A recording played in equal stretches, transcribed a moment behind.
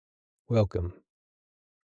Welcome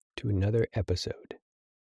to another episode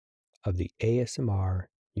of the ASMR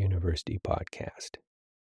University podcast.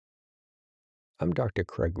 I'm Dr.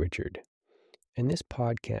 Craig Richard, and this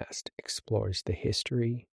podcast explores the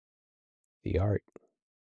history, the art,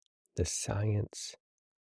 the science,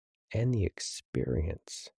 and the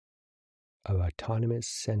experience of autonomous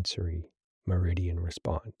sensory meridian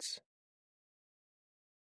response.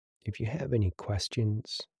 If you have any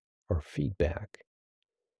questions or feedback,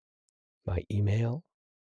 my email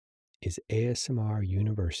is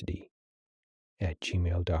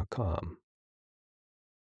asmruniversity@gmail.com,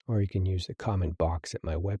 or you can use the comment box at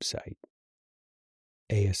my website,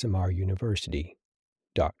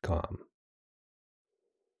 asmruniversity.com.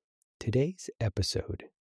 Today's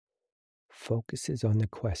episode focuses on the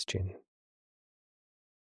question,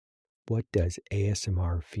 what does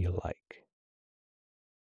ASMR feel like?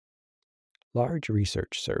 Large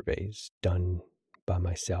research surveys done by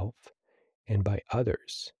myself and by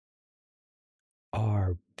others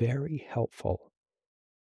are very helpful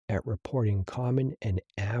at reporting common and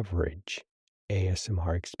average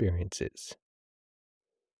ASMR experiences.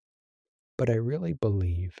 But I really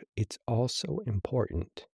believe it's also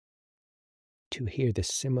important to hear the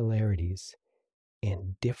similarities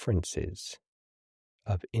and differences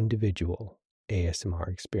of individual ASMR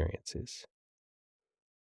experiences.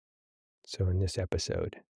 So in this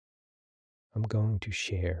episode, I'm going to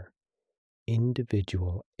share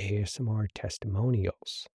individual ASMR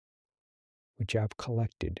testimonials, which I've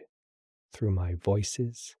collected through my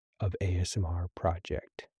Voices of ASMR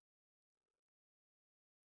project.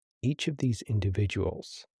 Each of these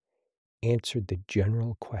individuals answered the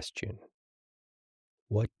general question,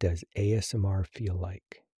 what does ASMR feel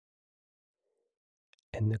like?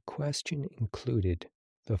 And the question included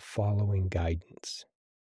the following guidance.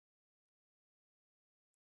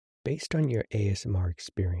 Based on your ASMR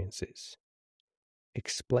experiences,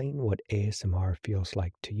 explain what ASMR feels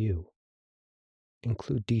like to you.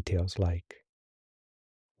 Include details like,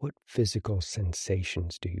 what physical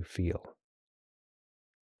sensations do you feel?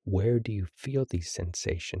 Where do you feel these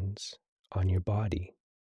sensations on your body?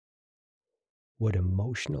 What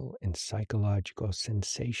emotional and psychological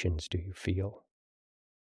sensations do you feel?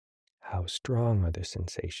 How strong are the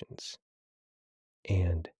sensations?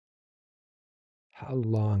 And how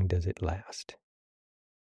long does it last?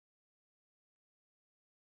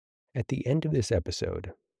 At the end of this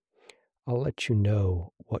episode, I'll let you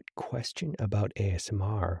know what question about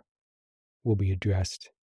ASMR will be addressed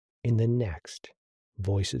in the next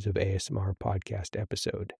Voices of ASMR podcast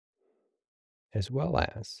episode, as well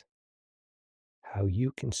as how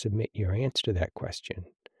you can submit your answer to that question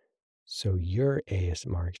so your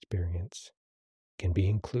ASMR experience can be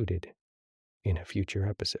included in a future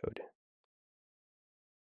episode.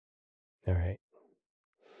 All right.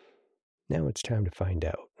 Now it's time to find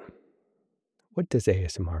out. What does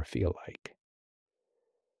ASMR feel like?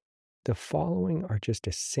 The following are just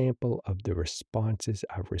a sample of the responses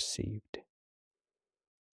I've received.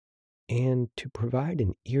 And to provide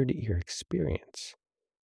an ear-to-ear experience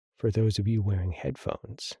for those of you wearing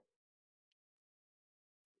headphones,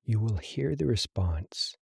 you will hear the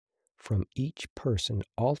response from each person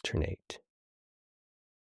alternate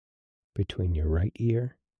between your right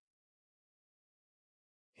ear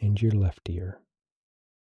and your left ear.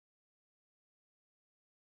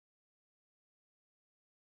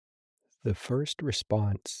 The first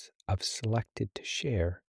response I've selected to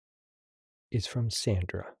share is from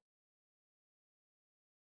Sandra.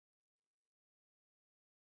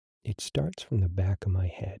 It starts from the back of my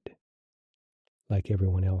head, like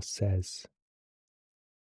everyone else says,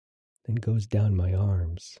 then goes down my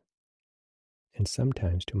arms and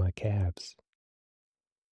sometimes to my calves.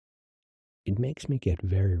 It makes me get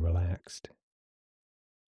very relaxed.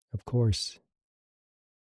 Of course,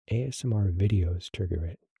 ASMR videos trigger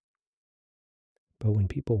it, but when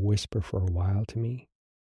people whisper for a while to me,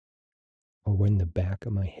 or when the back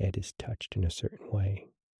of my head is touched in a certain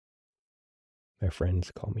way, my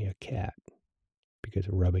friends call me a cat because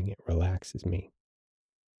rubbing it relaxes me.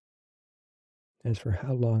 As for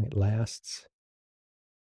how long it lasts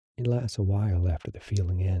a while after the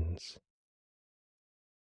feeling ends.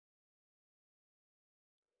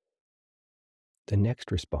 The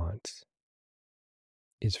next response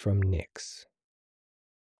is from Nix.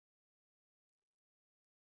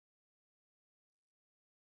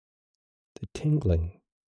 The tingling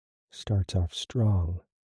starts off strong,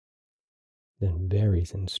 then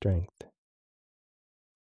varies in strength.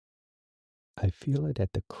 I feel it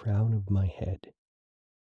at the crown of my head,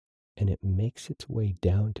 and it makes its way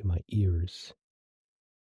down to my ears,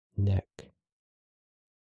 neck,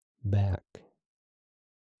 back,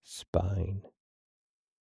 spine,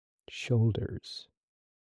 shoulders,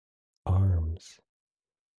 arms,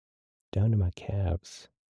 down to my calves.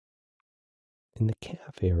 In the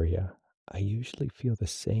calf area, I usually feel the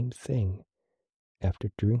same thing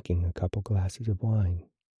after drinking a couple glasses of wine.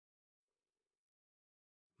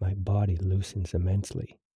 My body loosens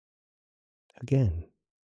immensely. Again,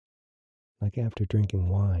 like after drinking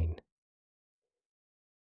wine.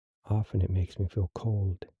 Often it makes me feel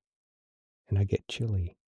cold, and I get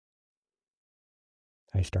chilly.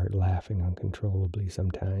 I start laughing uncontrollably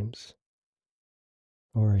sometimes,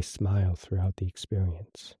 or I smile throughout the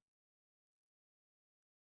experience.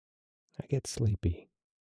 I get sleepy,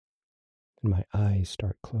 and my eyes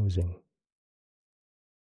start closing.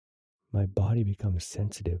 My body becomes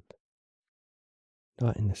sensitive,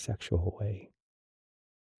 not in a sexual way.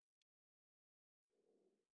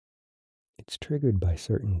 It's triggered by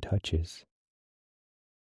certain touches,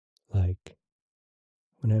 like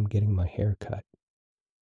when I'm getting my hair cut,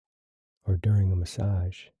 or during a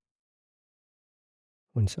massage,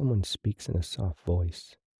 when someone speaks in a soft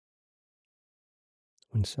voice,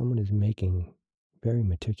 when someone is making very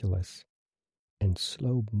meticulous and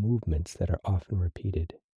slow movements that are often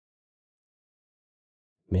repeated.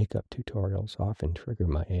 Makeup tutorials often trigger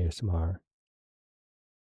my ASMR.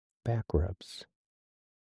 Back rubs,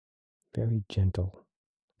 very gentle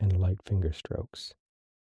and light finger strokes.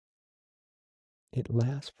 It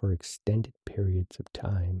lasts for extended periods of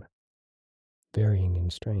time, varying in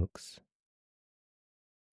strengths.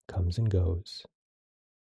 Comes and goes.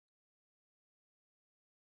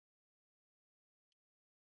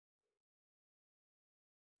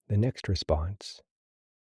 The next response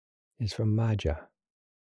is from Maja.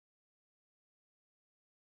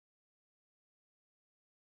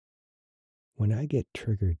 When I get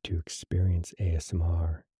triggered to experience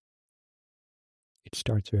ASMR, it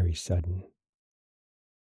starts very sudden.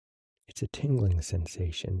 It's a tingling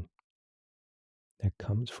sensation that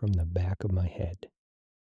comes from the back of my head,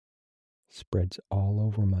 spreads all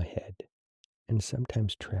over my head, and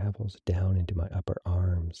sometimes travels down into my upper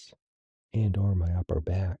arms and or my upper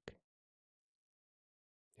back.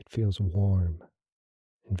 It feels warm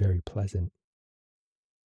and very pleasant.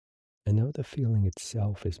 And though the feeling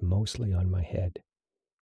itself is mostly on my head,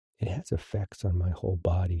 it has effects on my whole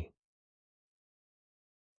body.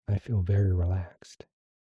 I feel very relaxed,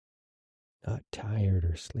 not tired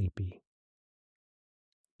or sleepy,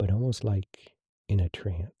 but almost like in a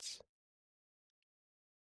trance.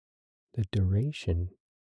 The duration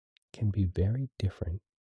can be very different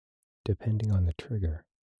depending on the trigger,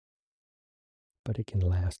 but it can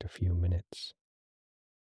last a few minutes.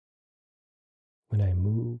 When I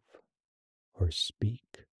move or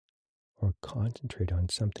speak or concentrate on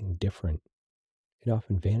something different, it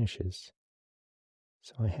often vanishes,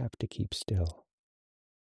 so I have to keep still.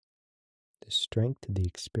 The strength of the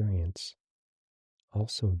experience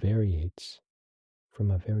also varies from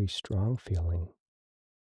a very strong feeling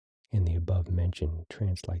in the above-mentioned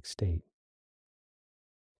trance-like state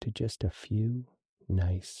to just a few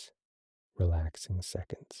nice, relaxing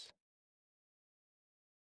seconds.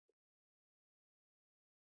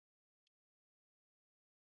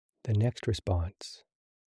 The next response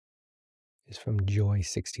is from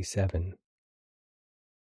Joy67.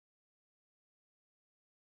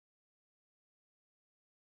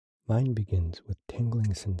 Mine begins with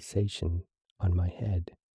tingling sensation on my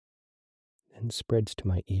head, then spreads to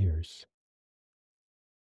my ears.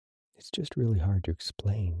 It's just really hard to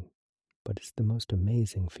explain, but it's the most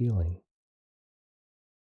amazing feeling.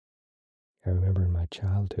 I remember in my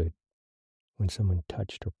childhood, when someone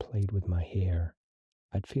touched or played with my hair,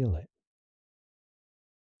 I'd feel it.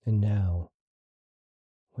 And now,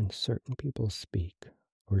 when certain people speak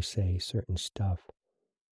or say certain stuff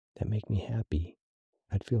that make me happy,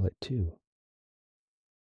 I'd feel it too.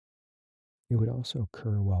 It would also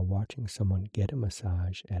occur while watching someone get a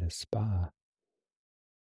massage at a spa.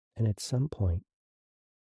 And at some point,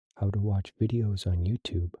 I would watch videos on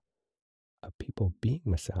YouTube of people being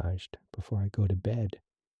massaged before I go to bed,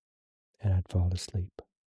 and I'd fall asleep.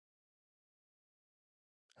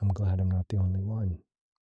 I'm glad I'm not the only one.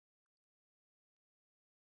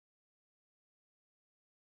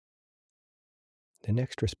 The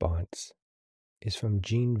next response is from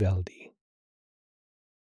Jean Veldy.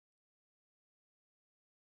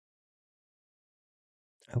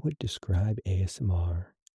 I would describe ASMR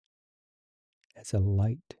as a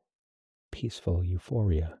light, peaceful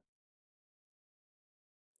euphoria.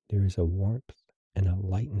 There is a warmth and a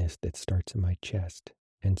lightness that starts in my chest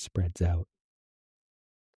and spreads out,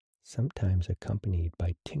 sometimes accompanied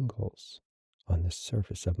by tingles on the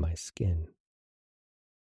surface of my skin.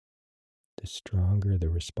 the stronger the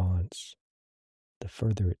response, the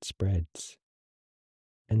further it spreads,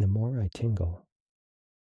 and the more I tingle.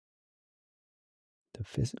 The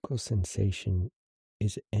physical sensation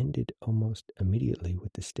is ended almost immediately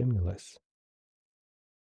with the stimulus,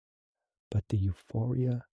 but the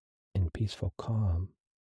euphoria and peaceful calm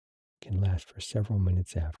can last for several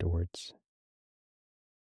minutes afterwards.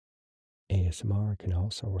 ASMR can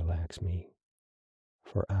also relax me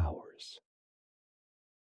for hours.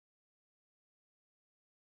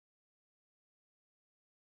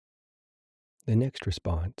 The next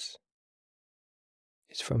response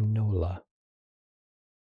is from Nola.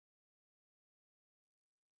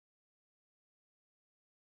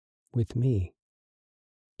 With me,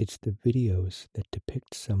 it's the videos that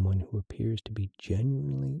depict someone who appears to be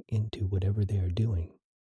genuinely into whatever they are doing,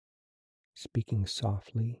 speaking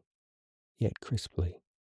softly yet crisply,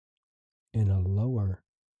 in a lower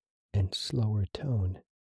and slower tone,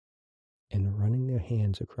 and running their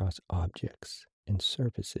hands across objects and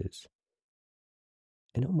surfaces,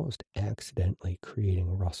 and almost accidentally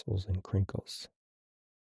creating rustles and crinkles.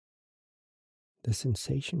 The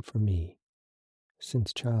sensation for me,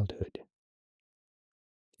 since childhood,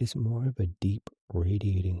 is more of a deep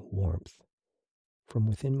radiating warmth from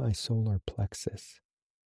within my solar plexus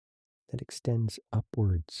that extends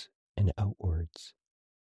upwards and outwards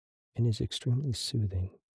and is extremely soothing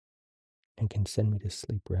and can send me to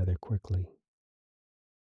sleep rather quickly.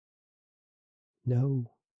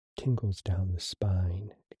 No tingles down the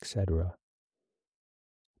spine, etc.,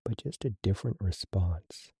 but just a different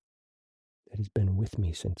response that has been with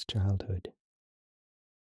me since childhood.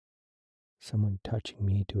 Someone touching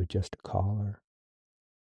me to adjust a collar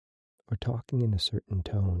or talking in a certain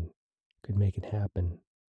tone could make it happen,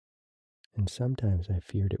 and sometimes I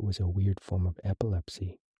feared it was a weird form of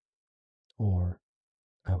epilepsy, or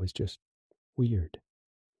I was just weird.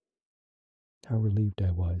 How relieved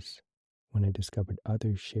I was when I discovered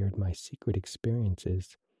others shared my secret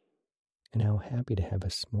experiences, and how happy to have a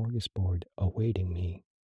smorgasbord awaiting me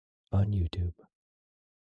on YouTube.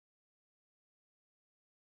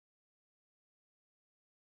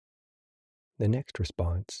 The next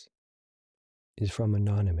response is from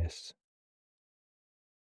Anonymous.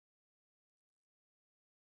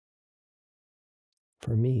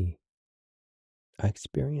 For me, I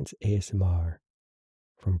experience ASMR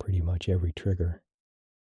from pretty much every trigger.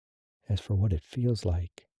 As for what it feels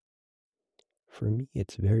like, for me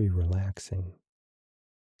it's very relaxing.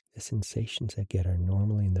 The sensations I get are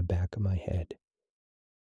normally in the back of my head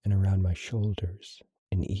and around my shoulders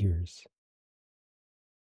and ears.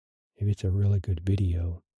 If it's a really good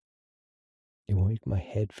video, it will make my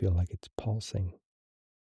head feel like it's pulsing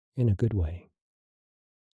in a good way.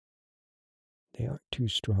 They aren't too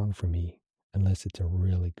strong for me unless it's a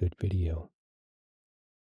really good video.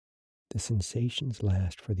 The sensations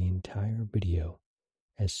last for the entire video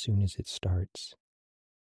as soon as it starts,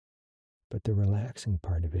 but the relaxing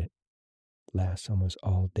part of it lasts almost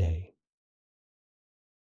all day.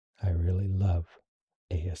 I really love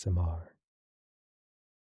ASMR.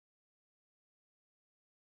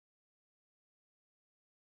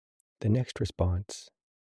 The next response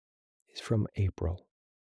is from April.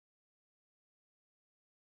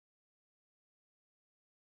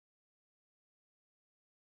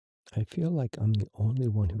 I feel like I'm the only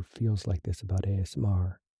one who feels like this about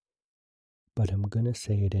ASMR, but I'm gonna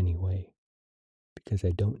say it anyway, because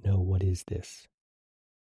I don't know what is this.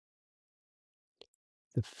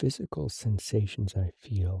 The physical sensations I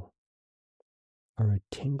feel are a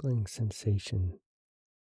tingling sensation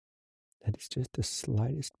that is just the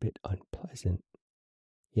slightest bit unpleasant,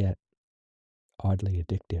 yet oddly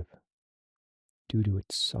addictive, due to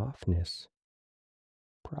its softness,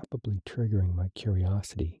 probably triggering my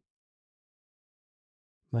curiosity.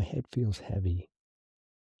 My head feels heavy,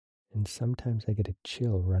 and sometimes I get a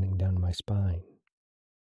chill running down my spine.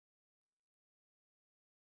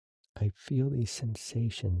 I feel these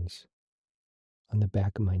sensations on the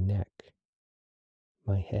back of my neck,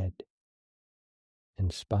 my head,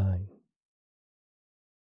 and spine.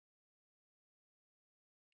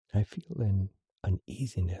 I feel an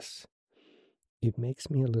uneasiness. It makes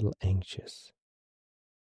me a little anxious,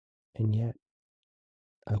 and yet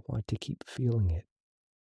I want to keep feeling it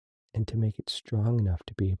and to make it strong enough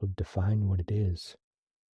to be able to define what it is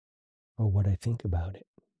or what I think about it.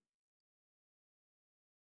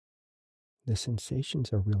 The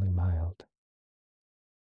sensations are really mild.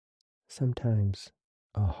 Sometimes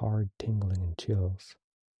a hard tingling and chills.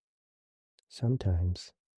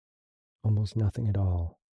 Sometimes almost nothing at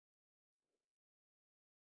all.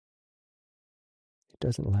 It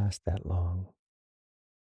doesn't last that long,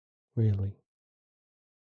 really.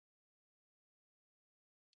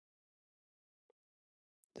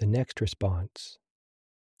 The next response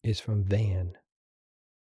is from Van.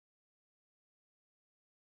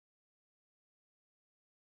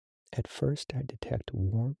 At first, I detect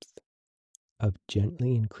warmth of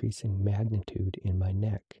gently increasing magnitude in my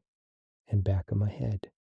neck and back of my head.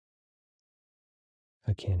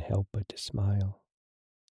 I can't help but to smile.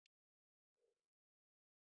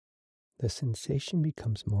 The sensation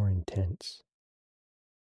becomes more intense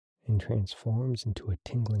and transforms into a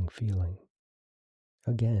tingling feeling,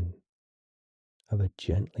 again, of a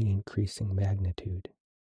gently increasing magnitude.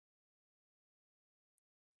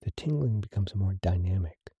 The tingling becomes more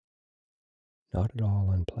dynamic, not at all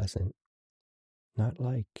unpleasant, not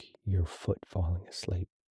like your foot falling asleep,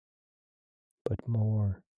 but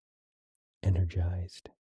more energized.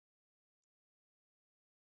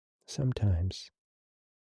 Sometimes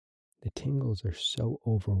the tingles are so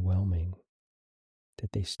overwhelming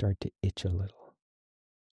that they start to itch a little.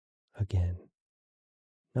 Again,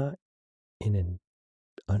 not in an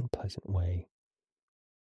unpleasant way,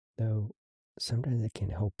 though sometimes I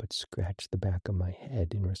can't help but scratch the back of my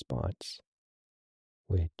head in response,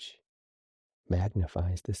 which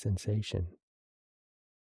magnifies the sensation.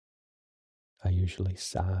 I usually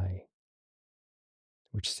sigh,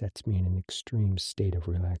 which sets me in an extreme state of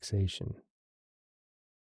relaxation.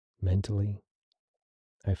 Mentally,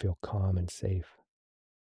 I feel calm and safe.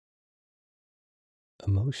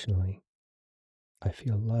 Emotionally, I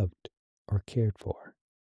feel loved or cared for.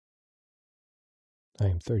 I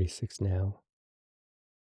am 36 now,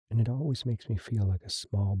 and it always makes me feel like a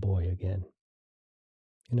small boy again,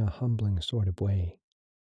 in a humbling sort of way,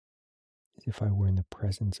 as if I were in the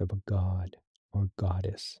presence of a god or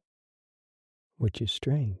goddess, which is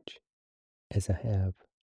strange, as I have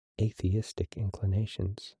atheistic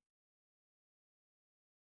inclinations.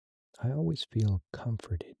 I always feel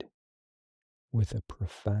comforted with a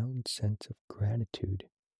profound sense of gratitude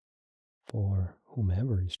for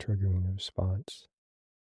whomever is triggering the response.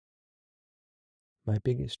 My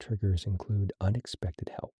biggest triggers include unexpected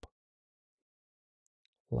help,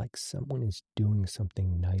 like someone is doing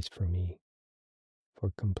something nice for me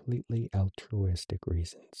for completely altruistic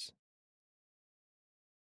reasons.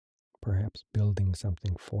 Perhaps building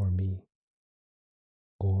something for me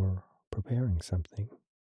or preparing something.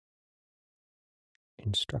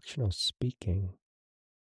 Instructional speaking,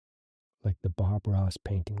 like the Bob Ross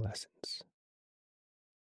painting lessons.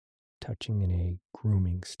 Touching in a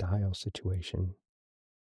grooming style situation,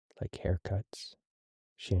 like haircuts,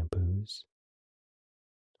 shampoos,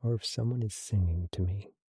 or if someone is singing to me.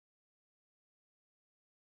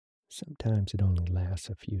 Sometimes it only lasts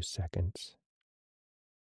a few seconds.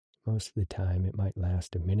 Most of the time, it might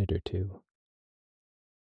last a minute or two.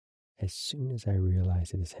 As soon as I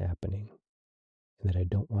realize it is happening and that I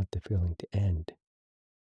don't want the feeling to end,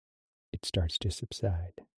 it starts to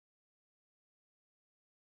subside.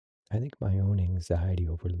 I think my own anxiety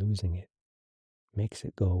over losing it makes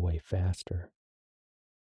it go away faster.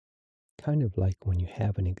 Kind of like when you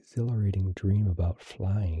have an exhilarating dream about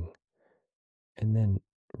flying and then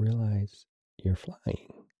realize you're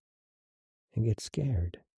flying and get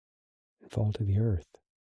scared and fall to the earth,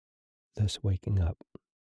 thus waking up.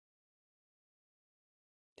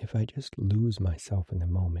 If I just lose myself in the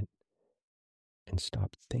moment and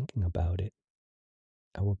stop thinking about it,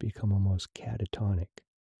 I will become almost catatonic,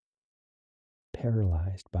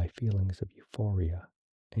 paralyzed by feelings of euphoria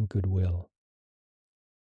and goodwill.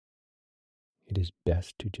 It is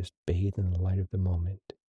best to just bathe in the light of the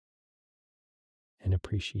moment and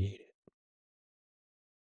appreciate it.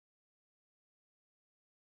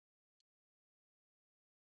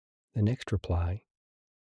 The next reply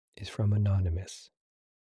is from Anonymous.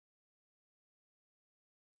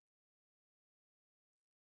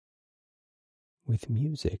 With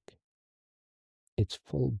music, it's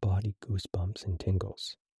full body goosebumps and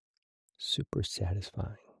tingles, super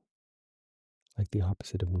satisfying, like the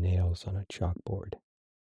opposite of nails on a chalkboard.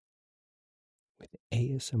 With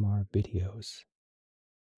ASMR videos,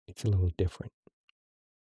 it's a little different.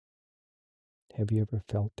 Have you ever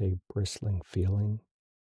felt a bristling feeling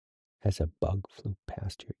as a bug flew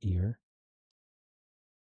past your ear?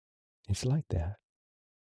 It's like that,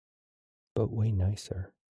 but way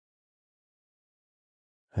nicer.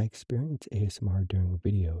 I experience ASMR during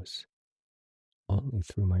videos only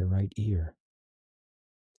through my right ear,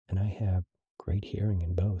 and I have great hearing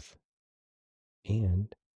in both,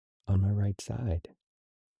 and on my right side.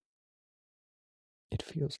 It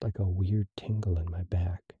feels like a weird tingle in my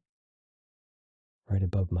back, right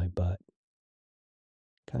above my butt,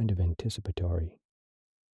 kind of anticipatory,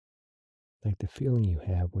 like the feeling you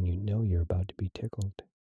have when you know you're about to be tickled.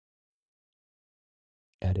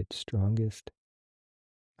 At its strongest,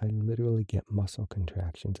 I literally get muscle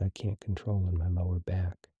contractions I can't control in my lower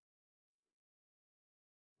back.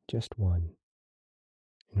 Just one,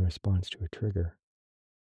 in response to a trigger,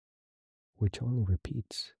 which only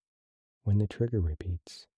repeats when the trigger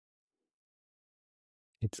repeats.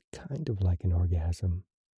 It's kind of like an orgasm,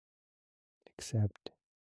 except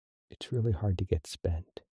it's really hard to get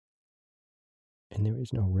spent, and there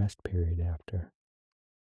is no rest period after.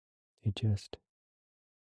 It just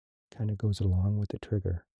kind of goes along with the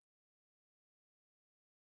trigger.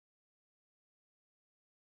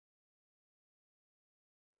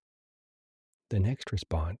 The next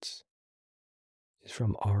response is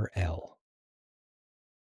from RL.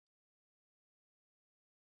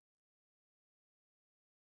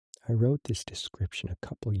 I wrote this description a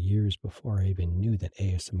couple years before I even knew that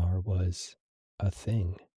ASMR was a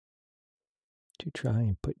thing, to try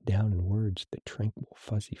and put down in words the tranquil,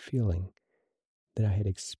 fuzzy feeling that I had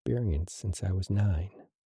experienced since I was 9.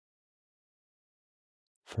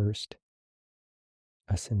 First,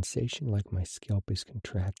 a sensation like my scalp is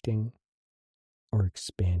contracting or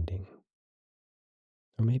expanding,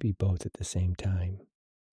 or maybe both at the same time.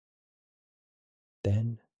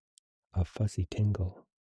 Then, a fuzzy tingle.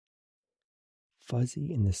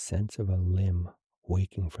 Fuzzy in the sense of a limb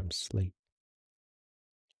waking from sleep,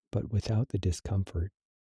 but without the discomfort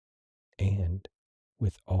and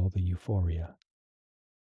with all the euphoria.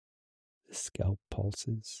 The scalp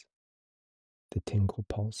pulses, the tingle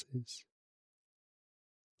pulses,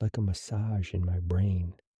 like a massage in my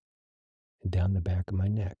brain and down the back of my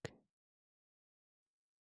neck.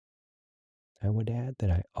 I would add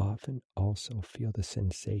that I often also feel the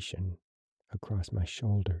sensation across my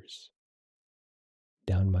shoulders,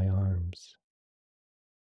 down my arms,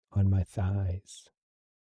 on my thighs,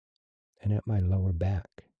 and at my lower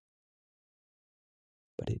back.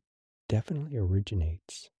 But it definitely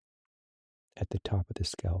originates at the top of the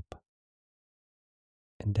scalp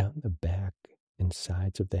and down the back and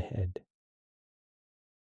sides of the head.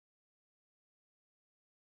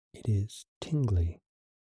 It is tingly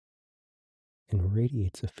and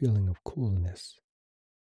radiates a feeling of coolness,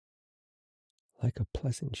 like a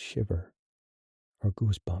pleasant shiver or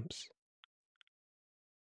goosebumps.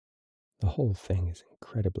 The whole thing is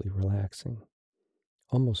incredibly relaxing,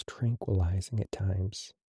 almost tranquilizing at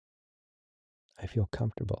times. I feel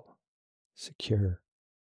comfortable, secure,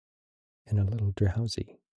 and a little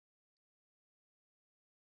drowsy.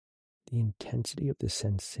 The intensity of the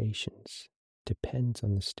sensations depends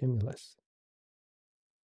on the stimulus.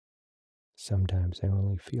 Sometimes I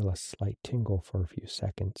only feel a slight tingle for a few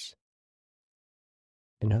seconds,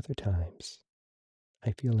 and other times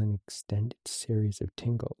I feel an extended series of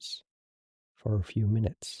tingles for a few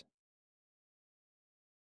minutes.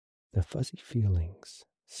 The fuzzy feelings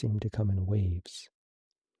seem to come in waves,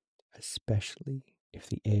 especially if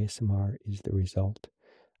the ASMR is the result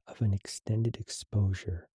of an extended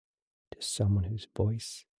exposure to someone whose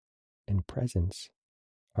voice and presence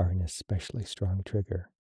are an especially strong trigger,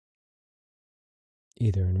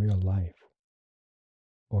 either in real life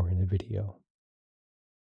or in a video.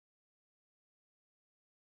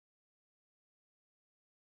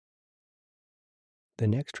 The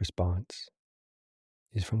next response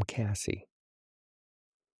is from Cassie.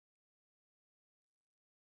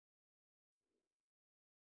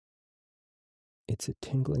 It's a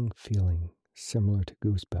tingling feeling similar to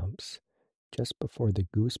goosebumps just before the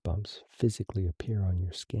goosebumps physically appear on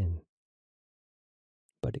your skin.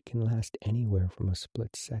 But it can last anywhere from a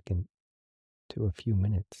split second to a few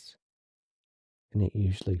minutes, and it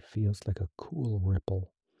usually feels like a cool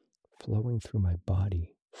ripple flowing through my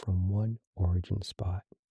body from one origin spot.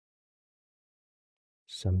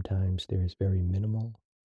 Sometimes there is very minimal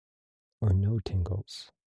or no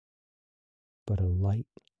tingles, but a light,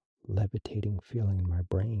 levitating feeling in my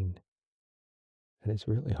brain that is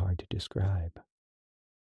really hard to describe.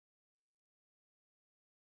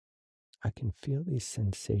 I can feel these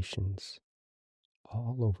sensations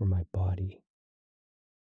all over my body,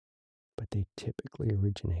 but they typically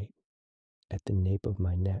originate at the nape of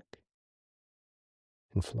my neck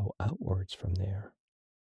and flow outwards from there.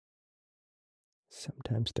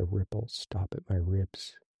 Sometimes the ripples stop at my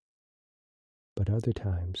ribs, but other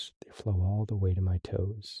times they flow all the way to my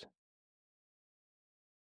toes.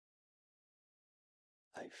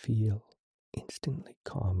 I feel instantly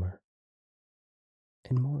calmer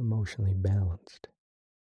and more emotionally balanced.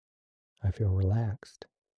 I feel relaxed,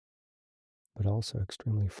 but also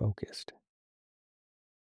extremely focused.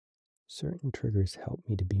 Certain triggers help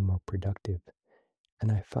me to be more productive,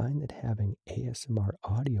 and I find that having ASMR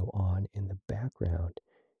audio on in the background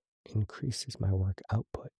increases my work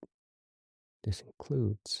output. This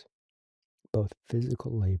includes both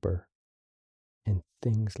physical labor and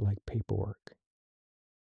things like paperwork.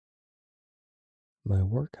 My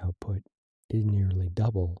work output is nearly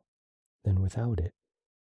double than without it.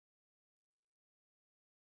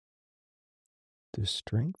 The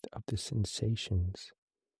strength of the sensations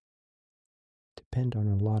depend on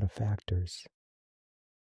a lot of factors,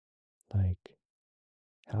 like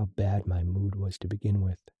how bad my mood was to begin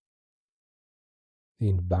with, the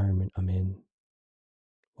environment I'm in,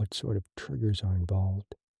 what sort of triggers are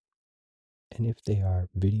involved, and if they are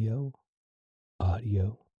video,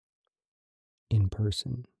 audio, in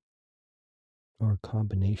person, or a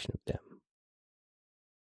combination of them.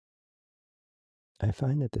 I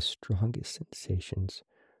find that the strongest sensations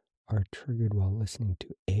are triggered while listening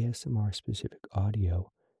to ASMR specific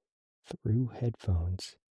audio through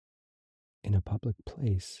headphones in a public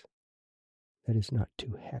place that is not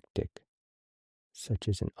too hectic, such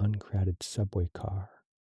as an uncrowded subway car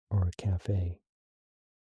or a cafe.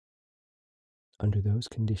 Under those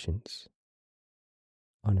conditions,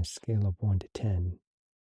 on a scale of 1 to 10,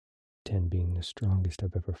 10 being the strongest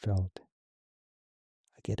I've ever felt,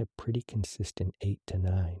 I get a pretty consistent 8 to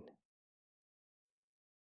 9.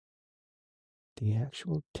 The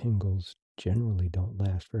actual tingles generally don't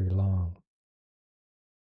last very long,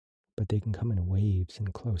 but they can come in waves in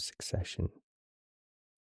close succession.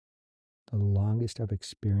 The longest I've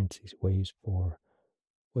experienced these waves for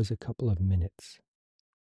was a couple of minutes,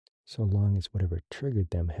 so long as whatever triggered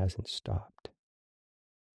them hasn't stopped.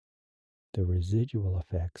 The residual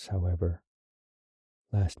effects, however,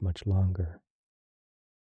 last much longer.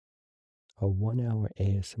 A 1 hour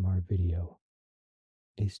ASMR video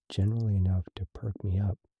is generally enough to perk me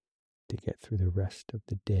up to get through the rest of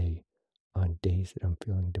the day on days that I'm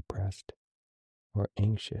feeling depressed or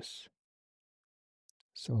anxious,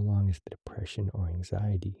 so long as the depression or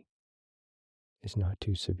anxiety is not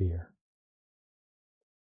too severe.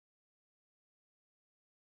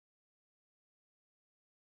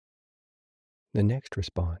 The next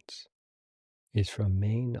response is from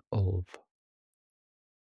Maine Ulv.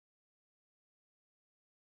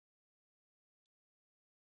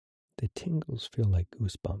 The tingles feel like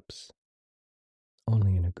goosebumps,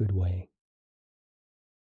 only in a good way.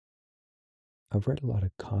 I've read a lot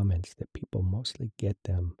of comments that people mostly get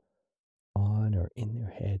them on or in their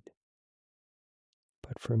head,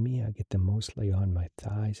 but for me, I get them mostly on my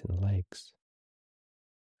thighs and legs.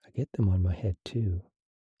 I get them on my head too,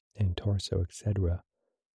 and torso, etc.,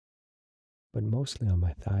 but mostly on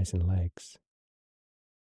my thighs and legs.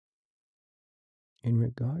 In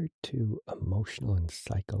regard to emotional and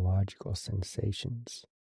psychological sensations,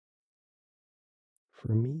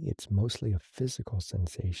 for me, it's mostly a physical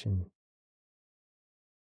sensation,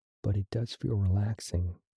 but it does feel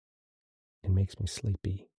relaxing and makes me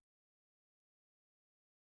sleepy.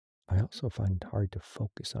 I also find it hard to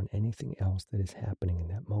focus on anything else that is happening in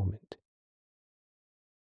that moment.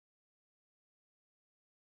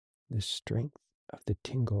 The strength of the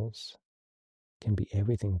tingles can be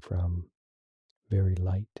everything from very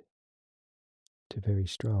light to very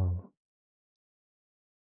strong.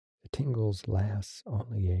 The tingles last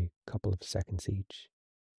only a couple of seconds each,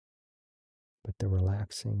 but the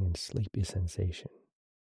relaxing and sleepy sensation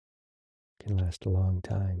can last a long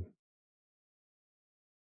time.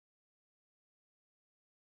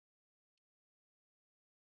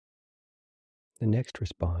 The next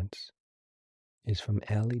response is from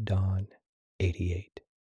Allie Dawn, 88.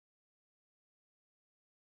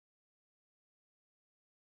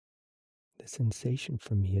 The sensation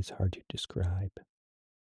for me is hard to describe.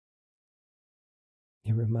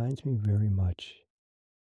 It reminds me very much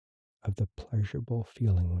of the pleasurable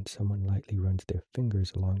feeling when someone lightly runs their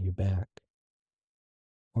fingers along your back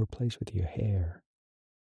or plays with your hair.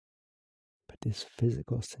 But this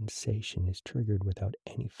physical sensation is triggered without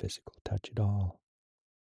any physical touch at all.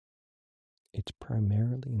 It's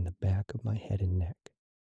primarily in the back of my head and neck,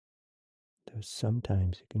 though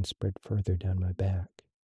sometimes it can spread further down my back.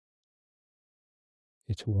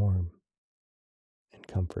 It's warm and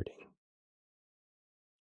comforting.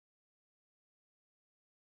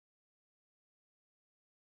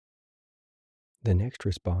 The next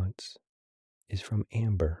response is from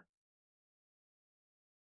Amber.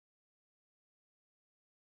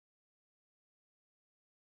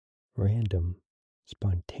 Random,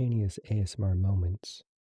 spontaneous ASMR moments,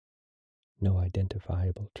 no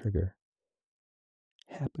identifiable trigger,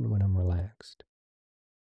 happen when I'm relaxed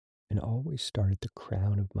and always start at the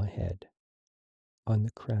crown of my head, on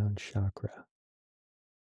the crown chakra.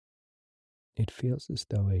 It feels as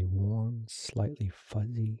though a warm, slightly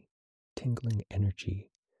fuzzy, tingling energy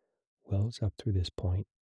wells up through this point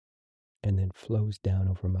and then flows down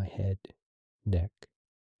over my head neck,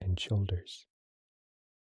 and shoulders.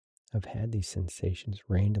 I've had these sensations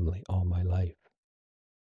randomly all my life.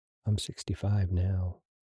 I'm 65 now.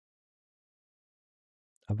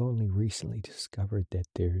 I've only recently discovered that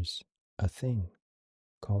there's a thing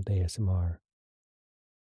called ASMR,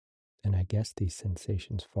 and I guess these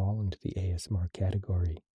sensations fall into the ASMR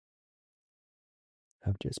category.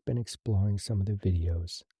 I've just been exploring some of the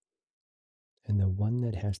videos, and the one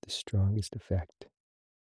that has the strongest effect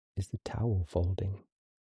is the towel folding.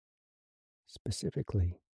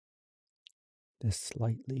 Specifically, the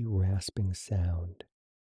slightly rasping sound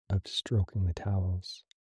of stroking the towels.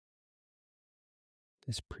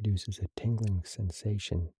 This produces a tingling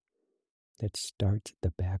sensation that starts at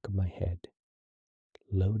the back of my head,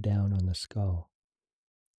 low down on the skull,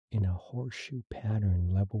 in a horseshoe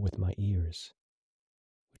pattern level with my ears,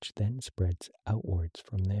 which then spreads outwards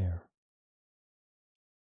from there.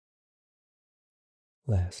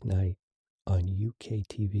 Last night on UK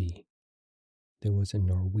TV, there was a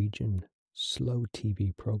Norwegian slow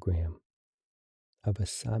TV program of a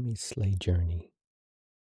Sami sleigh journey.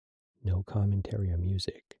 No commentary or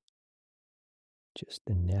music, just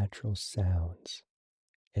the natural sounds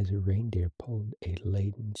as a reindeer pulled a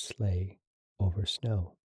laden sleigh over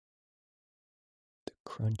snow. The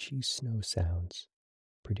crunchy snow sounds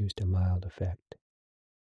produced a mild effect,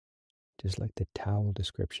 just like the towel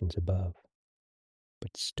descriptions above,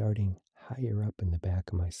 but starting higher up in the back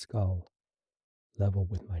of my skull, level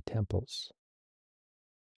with my temples.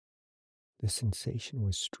 The sensation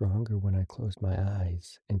was stronger when I closed my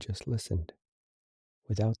eyes and just listened,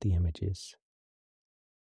 without the images.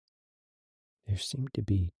 There seemed to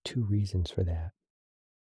be two reasons for that.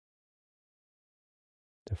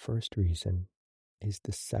 The first reason is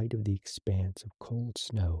the sight of the expanse of cold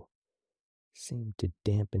snow seemed to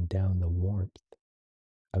dampen down the warmth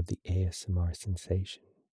of the ASMR sensation.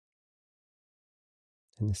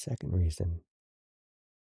 And the second reason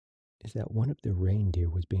is that one of the reindeer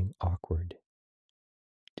was being awkward,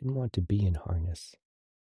 didn't want to be in harness,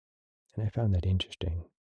 and I found that interesting,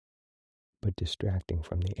 but distracting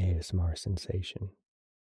from the ASMR sensation.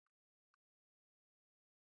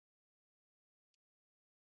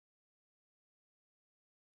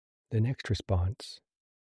 The next response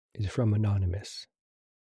is from Anonymous.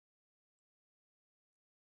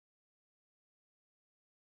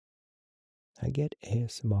 I get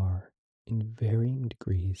ASMR in varying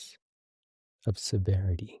degrees of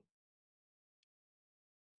severity.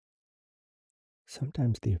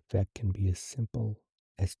 Sometimes the effect can be as simple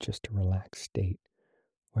as just a relaxed state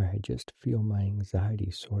where I just feel my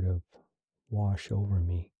anxiety sort of wash over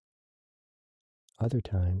me. Other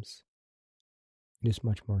times, it is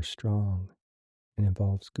much more strong and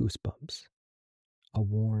involves goosebumps, a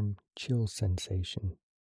warm, chill sensation,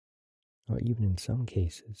 or even in some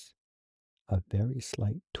cases, a very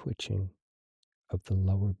slight twitching of the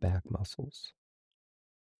lower back muscles.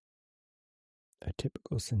 A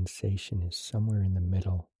typical sensation is somewhere in the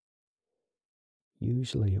middle.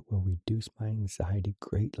 Usually it will reduce my anxiety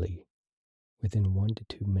greatly within 1 to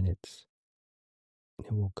 2 minutes, and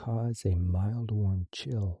it will cause a mild warm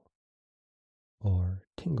chill or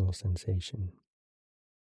tingle sensation.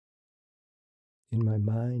 In my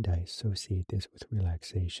mind, I associate this with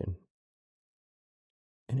relaxation,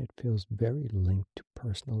 and it feels very linked to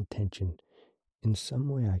personal attention in some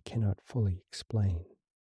way I cannot fully explain.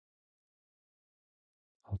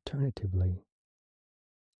 Alternatively,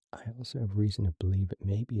 I also have reason to believe it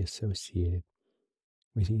may be associated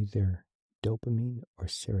with either dopamine or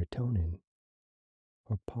serotonin,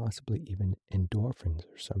 or possibly even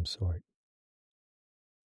endorphins of some sort.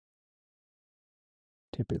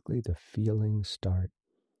 Typically, the feelings start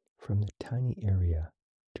from the tiny area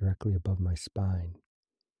directly above my spine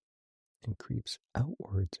and creeps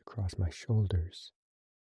outwards across my shoulders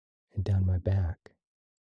and down my back.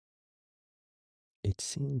 It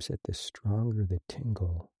seems that the stronger the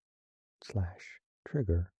tingle /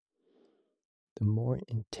 trigger, the more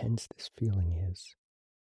intense this feeling is,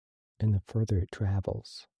 and the further it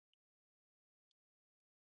travels.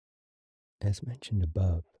 As mentioned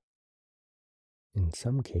above, in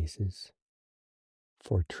some cases,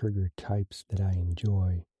 for trigger types that I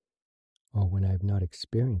enjoy, or when I have not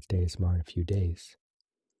experienced ASMR in a few days,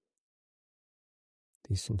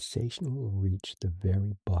 the sensation will reach the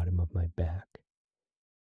very bottom of my back,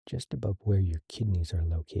 just above where your kidneys are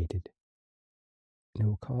located, and it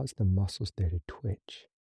will cause the muscles there to twitch,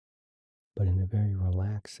 but in a very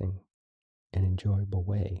relaxing and enjoyable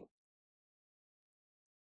way.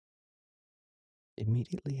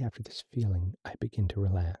 Immediately after this feeling, I begin to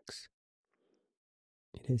relax.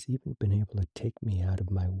 It has even been able to take me out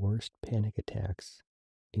of my worst panic attacks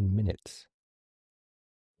in minutes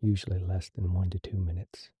usually less than 1 to 2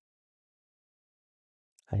 minutes.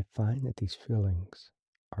 I find that these feelings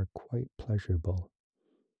are quite pleasurable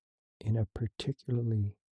in a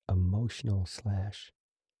particularly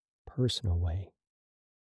emotional/personal way.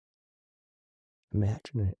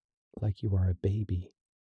 Imagine it like you are a baby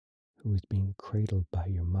who is being cradled by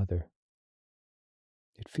your mother.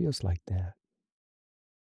 It feels like that,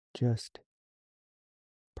 just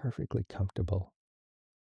perfectly comfortable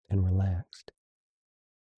and relaxed,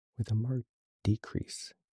 with a marked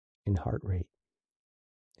decrease in heart rate,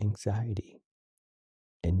 anxiety,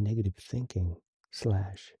 and negative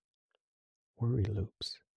thinking/worry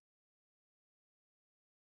loops.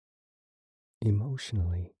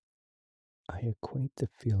 Emotionally, I equate the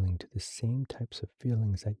feeling to the same types of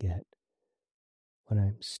feelings I get when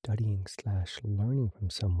I'm studying/learning from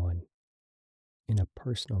someone in a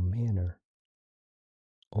personal manner,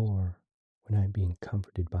 or when I'm being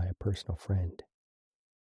comforted by a personal friend.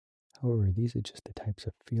 However, these are just the types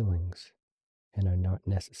of feelings and are not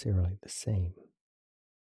necessarily the same.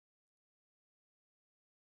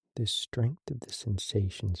 The strength of the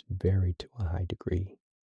sensations vary to a high degree.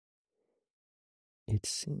 It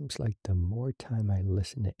seems like the more time I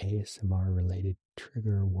listen to ASMR related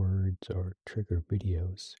trigger words or trigger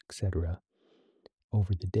videos, etc.,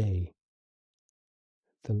 over the day,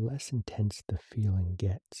 the less intense the feeling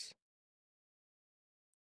gets.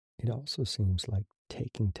 It also seems like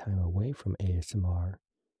taking time away from ASMR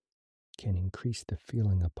can increase the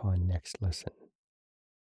feeling upon next listen.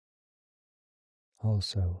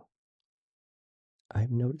 Also,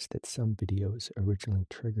 I've noticed that some videos originally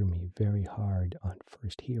trigger me very hard on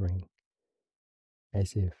first hearing,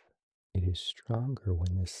 as if it is stronger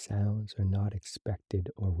when the sounds are not expected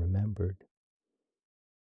or remembered.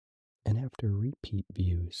 And after repeat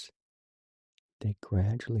views, they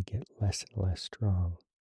gradually get less and less strong.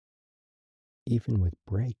 Even with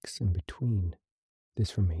breaks in between,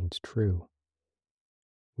 this remains true,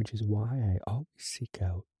 which is why I always seek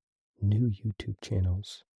out new YouTube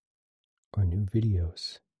channels or new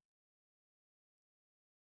videos.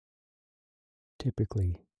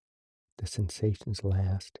 Typically, the sensations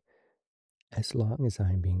last as long as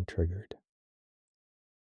I am being triggered.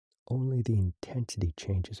 Only the intensity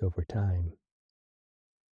changes over time.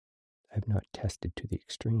 I've not tested to the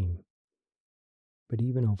extreme, but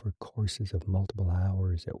even over courses of multiple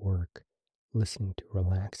hours at work, listening to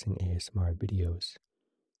relaxing ASMR videos,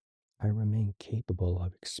 I remain capable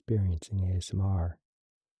of experiencing ASMR.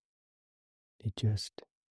 It just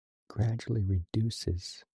gradually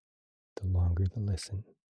reduces the longer the listen.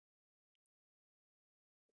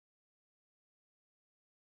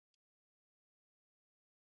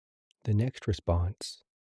 The next response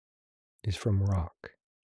is from Rock.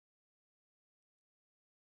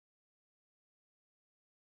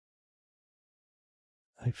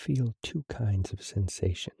 I feel two kinds of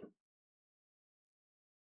sensation.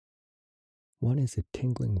 One is a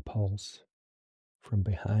tingling pulse from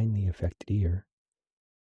behind the affected ear,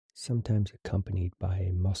 sometimes accompanied by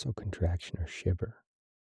a muscle contraction or shiver.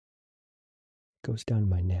 It goes down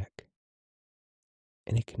my neck,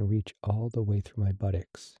 and it can reach all the way through my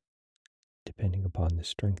buttocks, depending upon the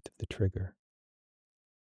strength of the trigger.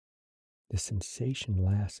 The sensation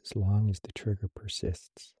lasts as long as the trigger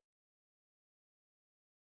persists.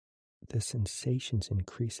 The sensations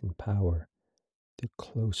increase in power the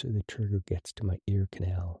closer the trigger gets to my ear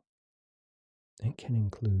canal, and can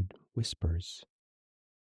include whispers,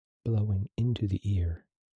 blowing into the ear,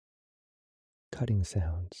 cutting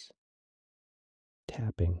sounds,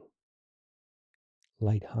 tapping,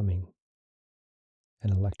 light humming,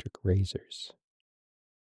 and electric razors.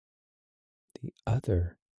 The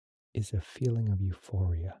other is a feeling of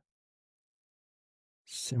euphoria,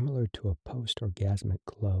 similar to a post-orgasmic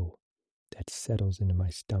glow that settles into my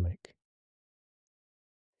stomach.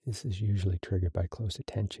 This is usually triggered by close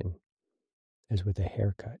attention, as with a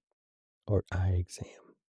haircut or eye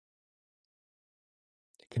exam.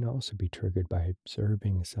 It can also be triggered by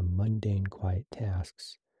observing some mundane quiet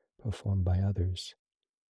tasks performed by others,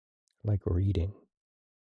 like reading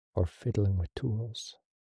or fiddling with tools.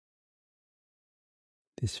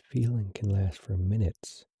 This feeling can last for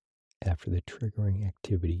minutes after the triggering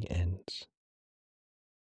activity ends.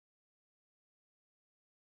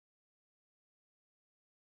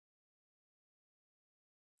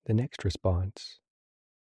 The next response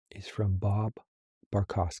is from Bob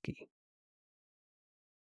Barkowski.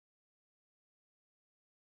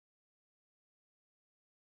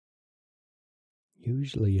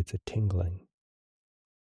 Usually it's a tingling,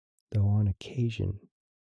 though on occasion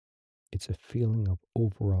it's a feeling of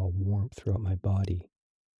overall warmth throughout my body,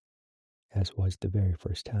 as was the very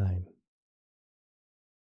first time.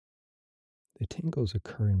 The tingles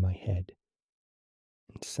occur in my head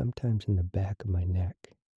and sometimes in the back of my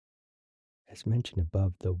neck. As mentioned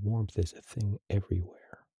above, the warmth is a thing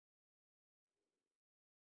everywhere.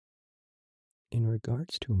 In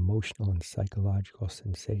regards to emotional and psychological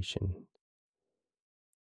sensation,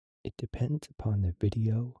 it depends upon the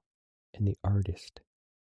video and the artist.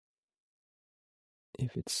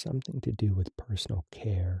 If it's something to do with personal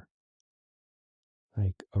care,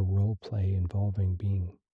 like a role play involving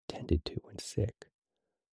being tended to when sick,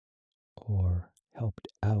 or helped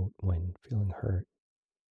out when feeling hurt,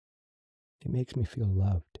 it makes me feel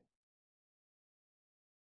loved.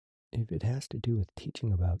 If it has to do with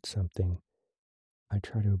teaching about something, I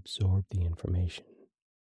try to absorb the information.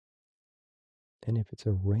 And if it's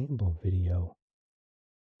a rainbow video,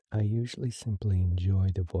 I usually simply enjoy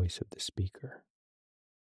the voice of the speaker.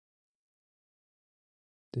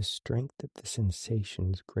 The strength of the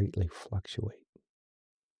sensations greatly fluctuate.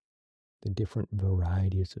 The different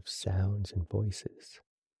varieties of sounds and voices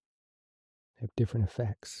have different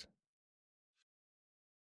effects.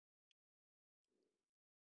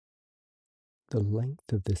 The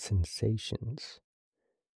length of the sensations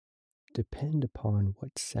depend upon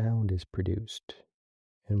what sound is produced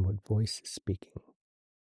and what voice is speaking.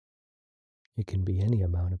 It can be any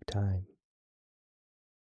amount of time.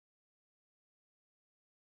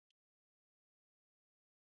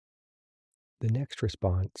 The next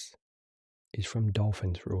response is from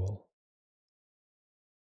Dolphin's Rule.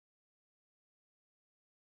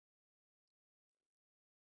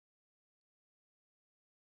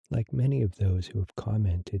 Like many of those who have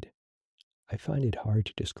commented, I find it hard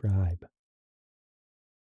to describe.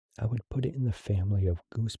 I would put it in the family of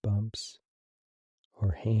goosebumps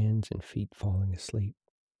or hands and feet falling asleep.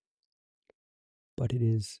 But it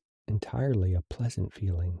is entirely a pleasant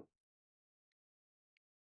feeling.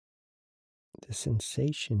 The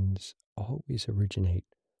sensations always originate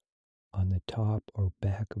on the top or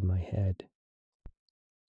back of my head.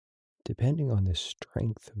 Depending on the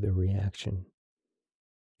strength of the reaction,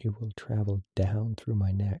 it will travel down through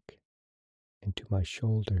my neck into my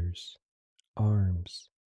shoulders, arms,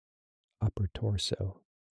 upper torso.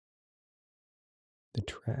 The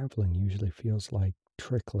traveling usually feels like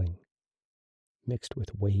trickling, mixed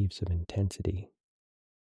with waves of intensity.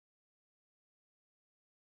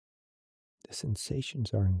 The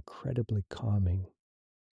sensations are incredibly calming,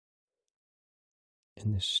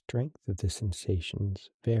 and the strength of the sensations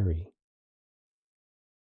vary.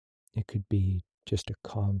 It could be just a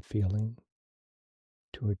calm feeling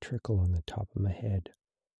to a trickle on the top of my head,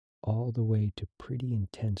 all the way to pretty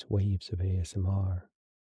intense waves of ASMR.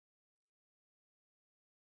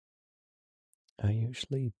 I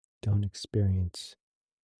usually don't experience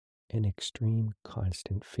an extreme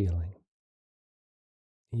constant feeling.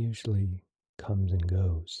 It usually comes and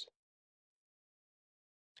goes.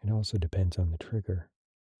 It also depends on the trigger.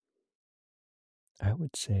 I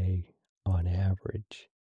would say, on average,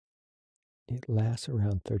 it lasts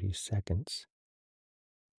around 30 seconds,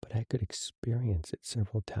 but I could experience it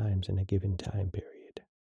several times in a given time period.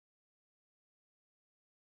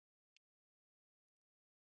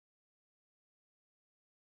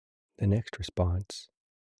 The next response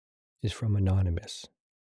is from Anonymous.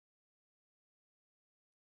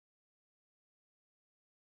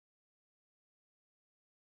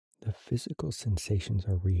 The physical sensations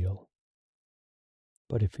are real,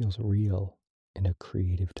 but it feels real in a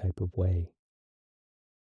creative type of way.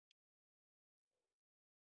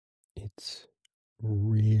 It's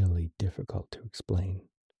really difficult to explain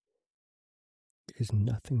because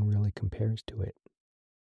nothing really compares to it.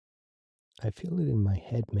 I feel it in my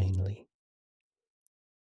head mainly.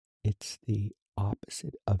 It's the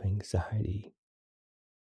opposite of anxiety,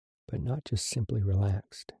 but not just simply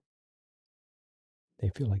relaxed. They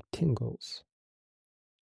feel like tingles,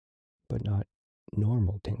 but not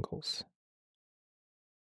normal tingles.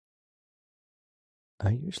 I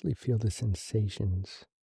usually feel the sensations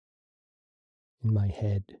in my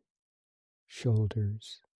head,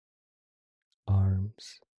 shoulders,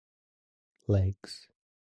 arms, legs,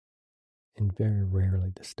 and very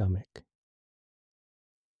rarely the stomach.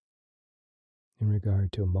 In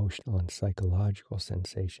regard to emotional and psychological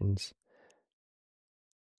sensations,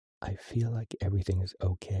 I feel like everything is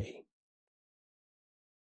okay.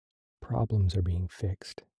 Problems are being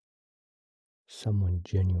fixed. Someone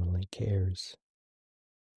genuinely cares.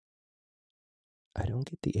 I don't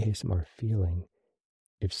get the ASMR feeling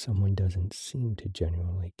if someone doesn't seem to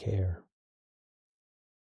genuinely care.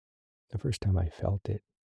 The first time I felt it,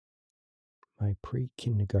 my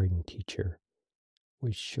pre-kindergarten teacher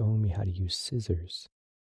was showing me how to use scissors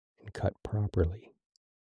and cut properly.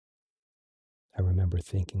 I I remember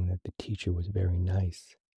thinking that the teacher was very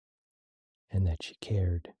nice and that she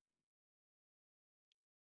cared.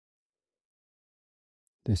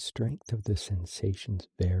 The strength of the sensations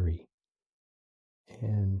vary,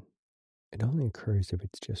 and it only occurs if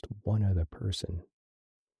it's just one other person.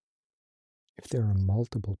 If there are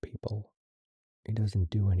multiple people, it doesn't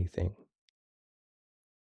do anything.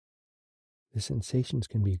 The sensations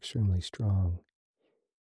can be extremely strong.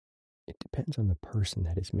 It depends on the person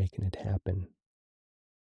that is making it happen.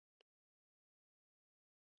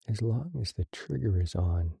 As long as the trigger is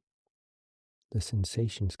on, the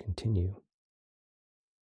sensations continue.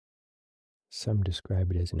 Some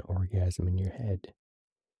describe it as an orgasm in your head.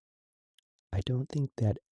 I don't think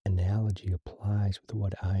that analogy applies with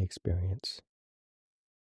what I experience.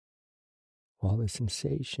 While the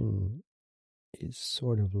sensation is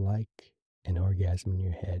sort of like an orgasm in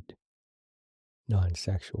your head,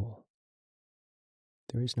 non-sexual,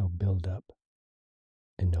 there is no build-up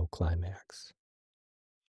and no climax.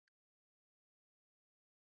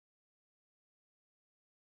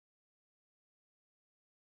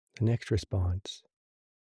 The next response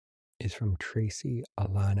is from Tracy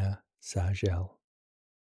Alana Sagel.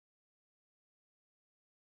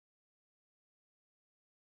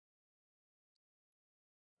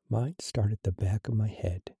 Mine start at the back of my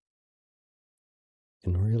head,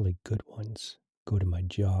 and really good ones go to my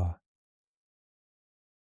jaw,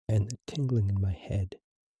 and the tingling in my head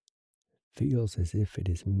feels as if it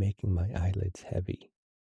is making my eyelids heavy.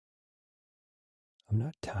 I'm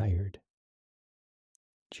not tired,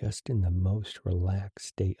 just in the most relaxed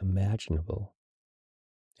state imaginable,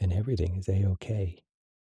 and everything is a-okay.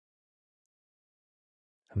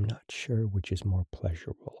 I'm not sure which is more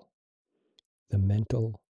pleasurable, the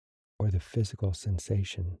mental or the physical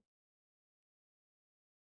sensation.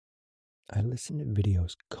 I listen to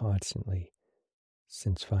videos constantly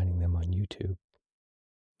since finding them on YouTube.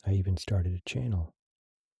 I even started a channel,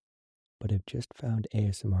 but have just found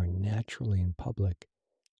ASMR naturally in public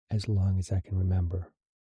as long as I can remember.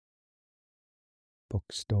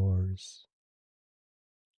 Bookstores,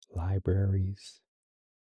 libraries,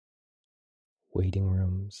 waiting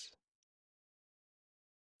rooms.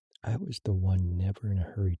 I was the one never in a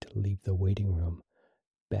hurry to leave the waiting room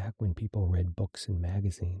back when people read books and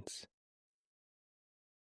magazines.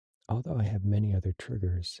 Although I have many other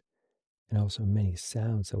triggers and also many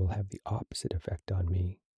sounds that will have the opposite effect on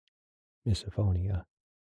me, misophonia,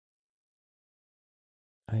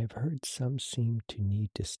 I have heard some seem to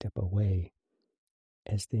need to step away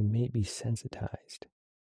as they may be sensitized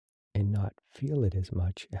and not feel it as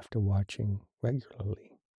much after watching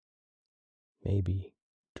regularly, maybe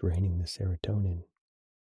draining the serotonin.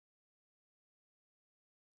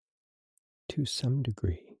 To some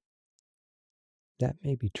degree, that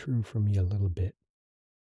may be true for me a little bit,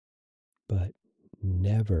 but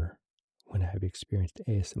never when I have experienced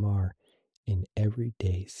ASMR in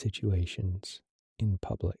everyday situations in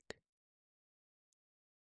public.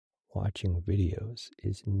 Watching videos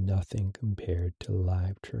is nothing compared to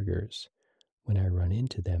live triggers when I run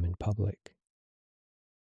into them in public.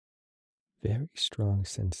 Very strong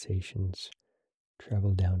sensations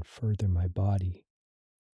travel down further my body,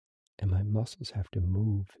 and my muscles have to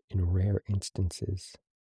move in rare instances.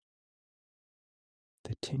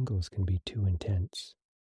 The tingles can be too intense.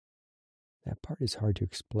 That part is hard to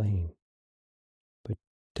explain, but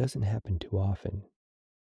doesn't happen too often.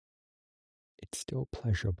 It's still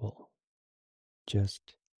pleasurable,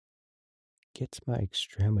 just gets my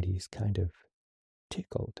extremities kind of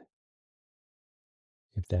tickled,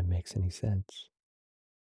 if that makes any sense.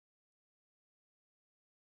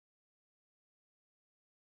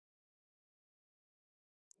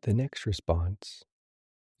 The next response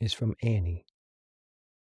is from Annie.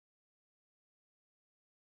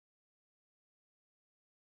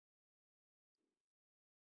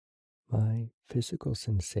 My physical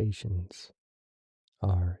sensations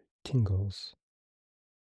are tingles,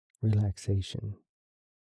 relaxation.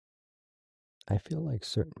 I feel like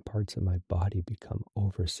certain parts of my body become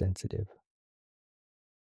oversensitive.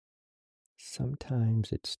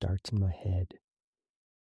 Sometimes it starts in my head,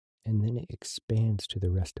 and then it expands to the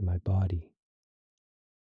rest of my body.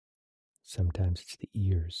 Sometimes it's the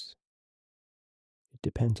ears. It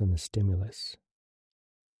depends on the stimulus.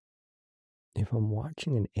 If I'm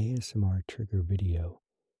watching an ASMR trigger video,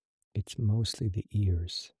 it's mostly the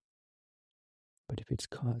ears. But if it's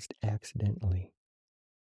caused accidentally,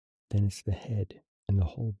 then it's the head and the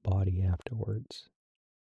whole body afterwards.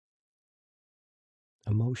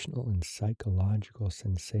 Emotional and psychological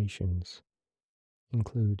sensations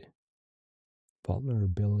include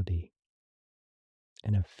vulnerability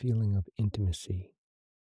and a feeling of intimacy.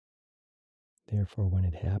 Therefore, when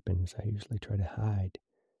it happens, I usually try to hide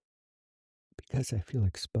because I feel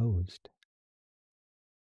exposed.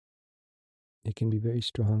 It can be very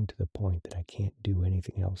strong to the point that I can't do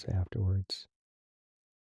anything else afterwards.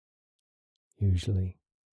 Usually,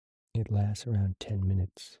 it lasts around 10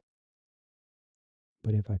 minutes,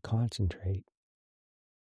 but if I concentrate,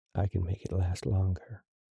 I can make it last longer.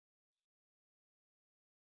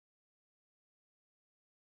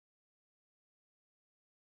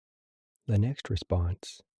 The next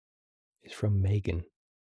response is from Megan.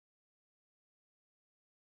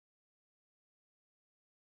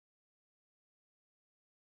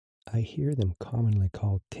 I hear them commonly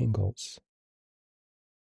called tingles,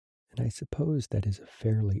 and I suppose that is a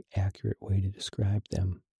fairly accurate way to describe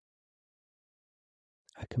them.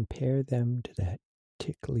 I compare them to that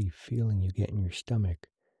tickly feeling you get in your stomach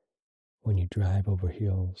when you drive over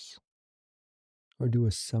hills, or do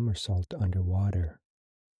a somersault underwater,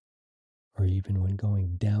 or even when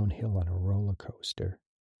going downhill on a roller coaster.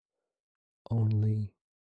 Only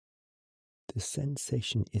the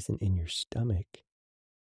sensation isn't in your stomach,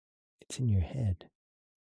 it's in your head.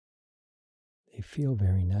 They feel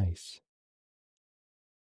very nice.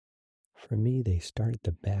 For me, they start at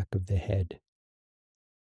the back of the head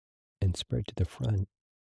and spread to the front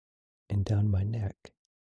and down my neck.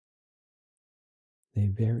 They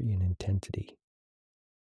vary in intensity,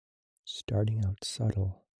 starting out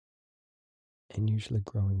subtle and usually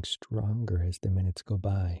growing stronger as the minutes go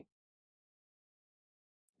by.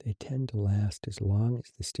 They tend to last as long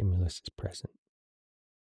as the stimulus is present.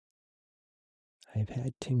 I've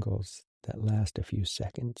had tingles that last a few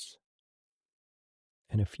seconds,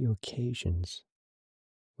 and a few occasions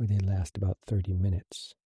where they last about 30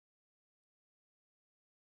 minutes.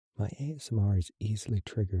 My ASMR is easily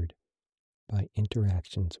triggered by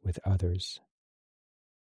interactions with others.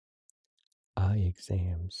 Eye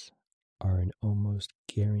exams are an almost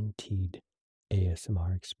guaranteed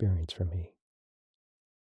ASMR experience for me.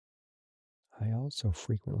 I also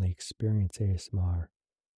frequently experience ASMR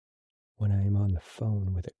when I am on the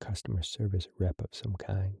phone with a customer service rep of some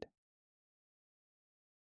kind.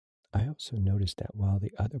 I also notice that while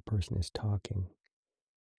the other person is talking,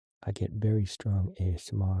 I get very strong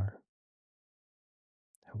ASMR.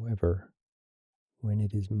 However, when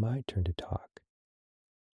it is my turn to talk,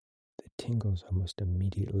 the tingles almost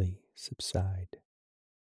immediately subside.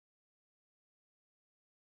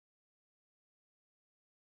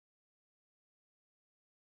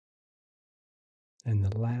 And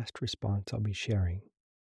the last response I'll be sharing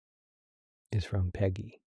is from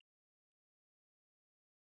Peggy.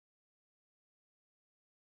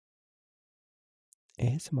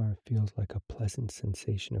 ASMR feels like a pleasant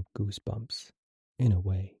sensation of goosebumps, in a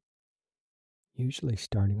way, usually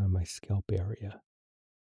starting on my scalp area.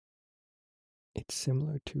 It's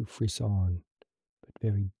similar to frisson, but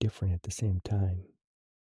very different at the same time.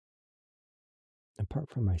 Apart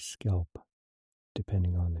from my scalp,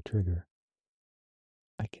 depending on the trigger,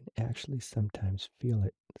 I can actually sometimes feel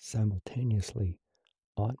it simultaneously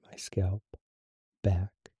on my scalp,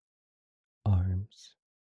 back, arms,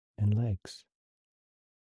 and legs.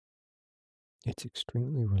 It's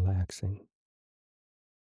extremely relaxing,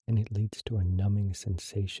 and it leads to a numbing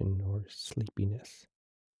sensation or sleepiness,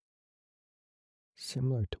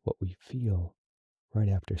 similar to what we feel right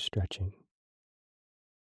after stretching.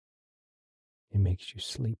 It makes you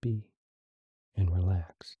sleepy and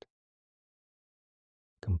relaxed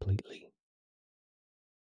completely.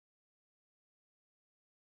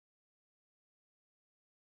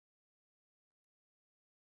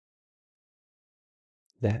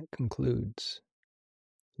 That concludes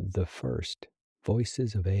the first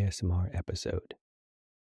Voices of ASMR episode.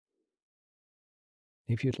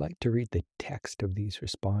 If you'd like to read the text of these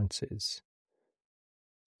responses,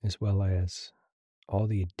 as well as all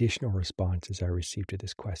the additional responses I received to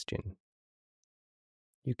this question,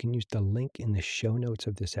 you can use the link in the show notes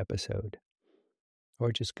of this episode,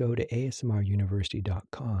 or just go to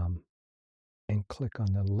asmruniversity.com and click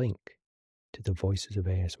on the link to the Voices of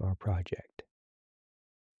ASMR project.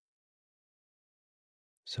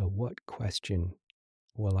 So, what question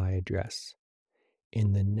will I address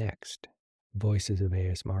in the next Voices of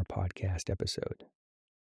ASMR podcast episode?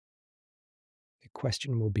 The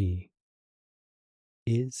question will be,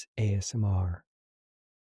 is ASMR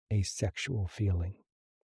a sexual feeling?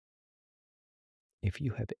 If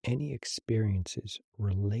you have any experiences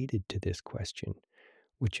related to this question,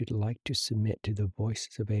 which you'd like to submit to the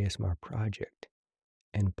Voices of ASMR project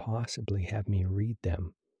and possibly have me read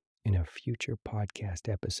them in a future podcast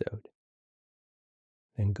episode,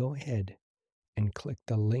 then go ahead and click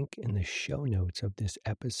the link in the show notes of this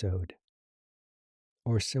episode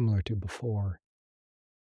or similar to before,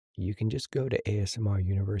 you can just go to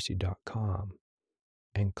asmruniversity.com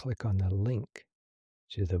and click on the link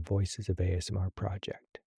to the Voices of ASMR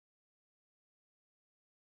project.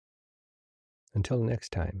 Until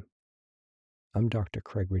next time, I'm Dr.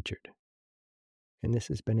 Craig Richard, and this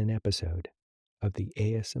has been an episode of the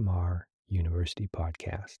ASMR University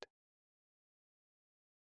Podcast.